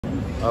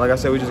like I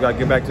said, we just got to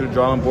get back to the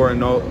drawing board and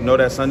know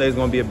that Sunday is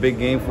going to be a big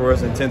game for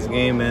us, intense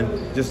game,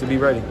 and just to be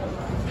ready.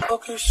 All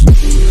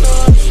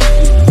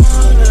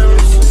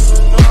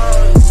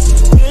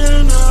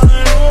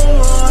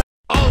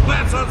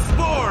bets on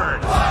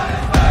sports.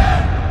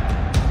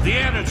 The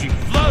energy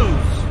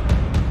flows.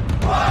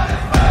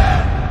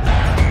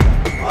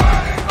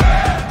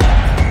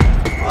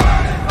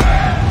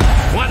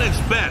 One is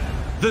bet.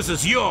 This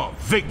is your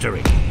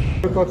victory.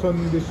 Your thoughts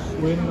on this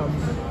win?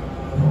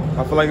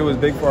 I feel like it was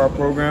big for our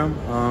program.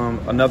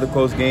 Another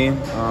close game.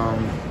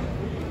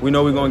 We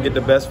know we're going to get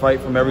the best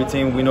fight from every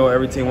team. We know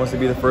every team wants to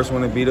be the first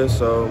one to beat us,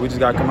 so we just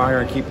got to come out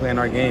here and keep playing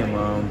our game.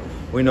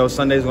 We know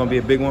Sunday's going to be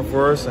a big one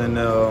for us, and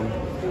we're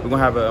going to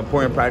have an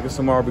important practice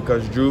tomorrow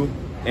because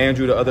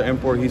Andrew, the other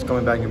import, he's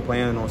coming back and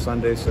playing on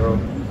Sunday. So,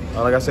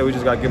 like I said, we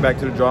just got to get back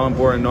to the drawing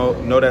board and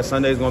know that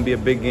Sunday is going to be a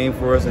big game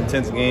for us,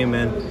 intense game,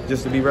 and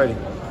just to be ready.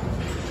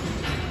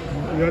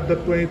 You had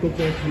that 22-point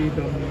lead.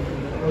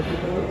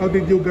 How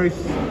did you guys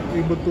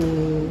able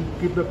to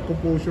keep that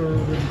composure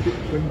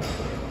when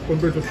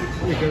Converge was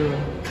making a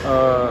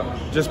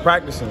run? Just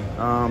practicing.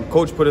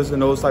 Coach put us in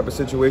those type of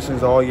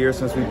situations all year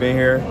since we've been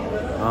here.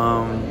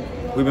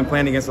 We've been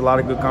playing against a lot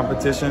of good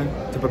competition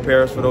to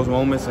prepare us for those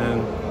moments,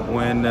 and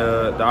when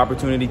the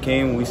opportunity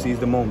came, we seized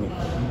the moment.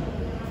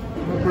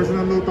 On a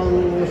personal note,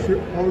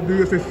 how do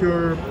you assess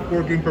your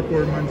four-game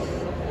performance?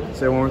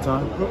 Say it one more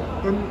time.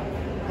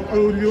 How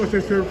would you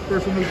assess your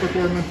personal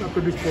performance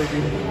after this 4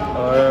 game?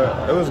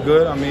 It was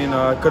good. I mean,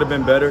 could have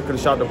been better. Could have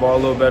shot the ball a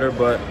little better,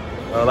 but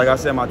like I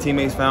said, my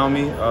teammates found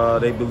me.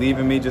 They believe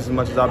in me just as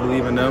much as I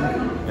believe in them,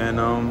 and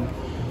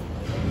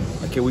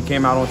we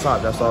came out on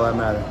top. That's all that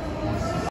matters.